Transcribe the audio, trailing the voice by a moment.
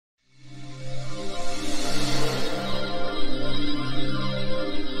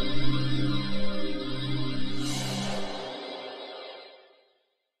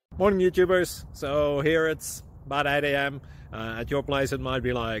Morning YouTubers. So here it's about 8 a.m. At your place it might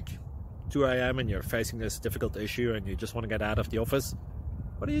be like 2 a.m. and you're facing this difficult issue and you just want to get out of the office.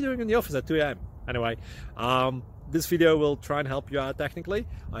 What are you doing in the office at 2 a.m.? Anyway, this video will try and help you out technically.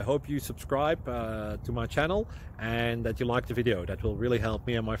 I hope you subscribe to my channel and that you like the video. That will really help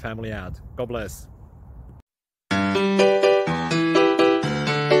me and my family out. God bless.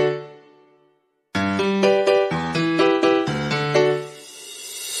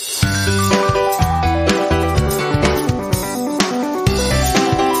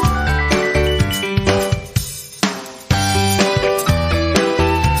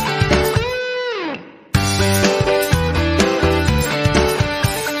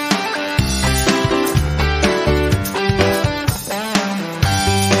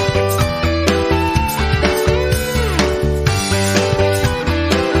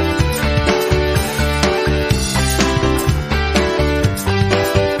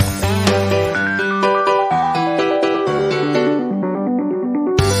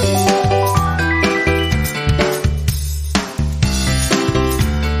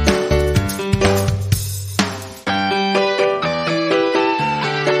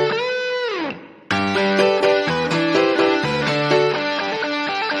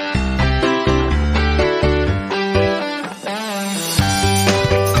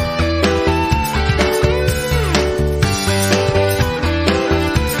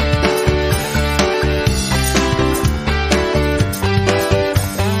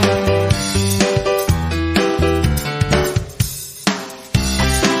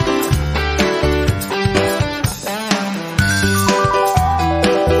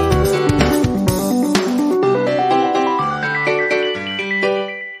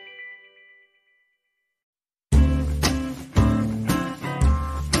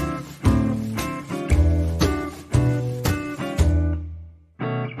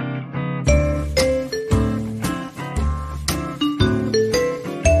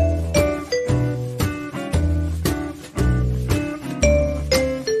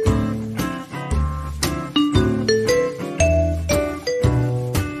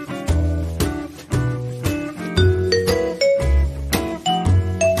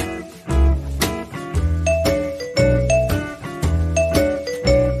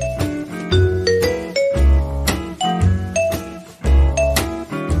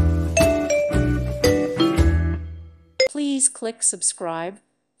 Please click subscribe.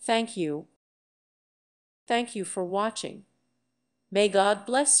 Thank you. Thank you for watching. May God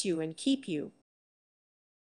bless you and keep you.